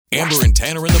Amber and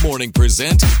Tanner in the morning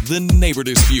present The Neighbor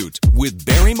Dispute with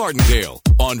Barry Martindale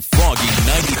on Froggy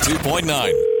 92.9.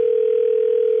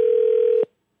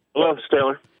 Hello, it's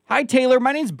Taylor. Hi, Taylor.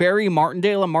 My name's Barry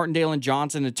Martindale. I'm Martindale &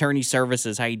 Johnson Attorney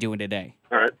Services. How you doing today?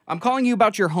 All right. I'm calling you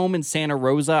about your home in Santa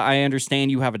Rosa. I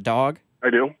understand you have a dog. I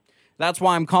do. That's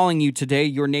why I'm calling you today.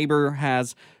 Your neighbor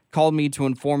has called me to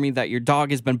inform me that your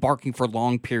dog has been barking for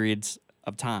long periods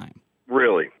of time.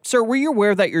 Really? Sir, were you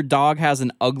aware that your dog has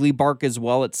an ugly bark as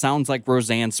well? It sounds like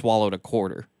Roseanne swallowed a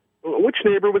quarter. Which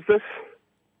neighbor was this?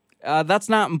 That's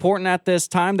not important at this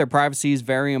time. Their privacy is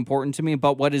very important to me.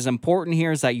 But what is important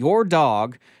here is that your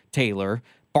dog, Taylor,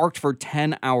 barked for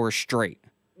 10 hours straight.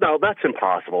 No, that's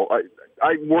impossible.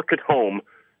 I work at home.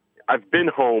 I've been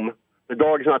home. The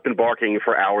dog has not been barking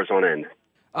for hours on end.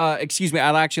 Excuse me,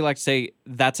 I'd actually like to say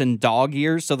that's in dog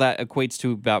years, so that equates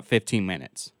to about 15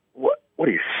 minutes. What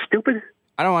are you, stupid?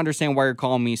 I don't understand why you're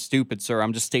calling me stupid, sir.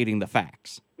 I'm just stating the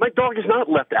facts. My dog is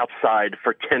not left outside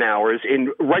for 10 hours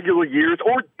in regular years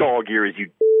or dog years,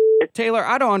 you Taylor,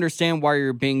 I don't understand why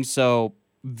you're being so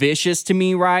vicious to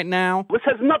me right now. This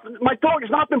has nothing. My dog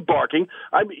has not been barking.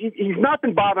 He's not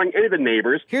been bothering any of the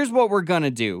neighbors. Here's what we're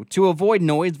gonna do. To avoid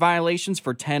noise violations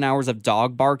for 10 hours of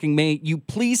dog barking, may you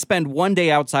please spend one day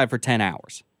outside for 10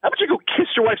 hours? How about you go kiss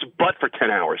your wife's butt for 10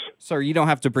 hours? Sir, you don't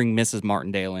have to bring Mrs.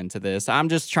 Martindale into this. I'm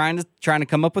just trying to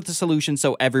come up with a solution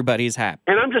so everybody's happy.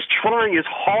 And I'm just trying as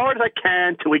hard as I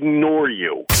can to ignore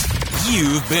you.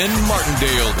 You've been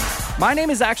Martindale. My name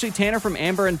is actually Tanner from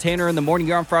Amber and Tanner in the Morning.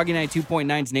 You're on Froggy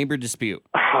 92.9's Neighbor Dispute.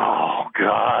 Oh,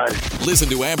 God. Listen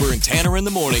to Amber and Tanner in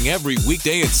the morning every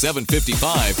weekday at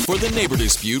 7:55 for The Neighbor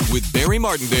Dispute with Barry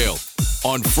Martindale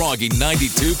on Froggy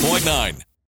 92.9.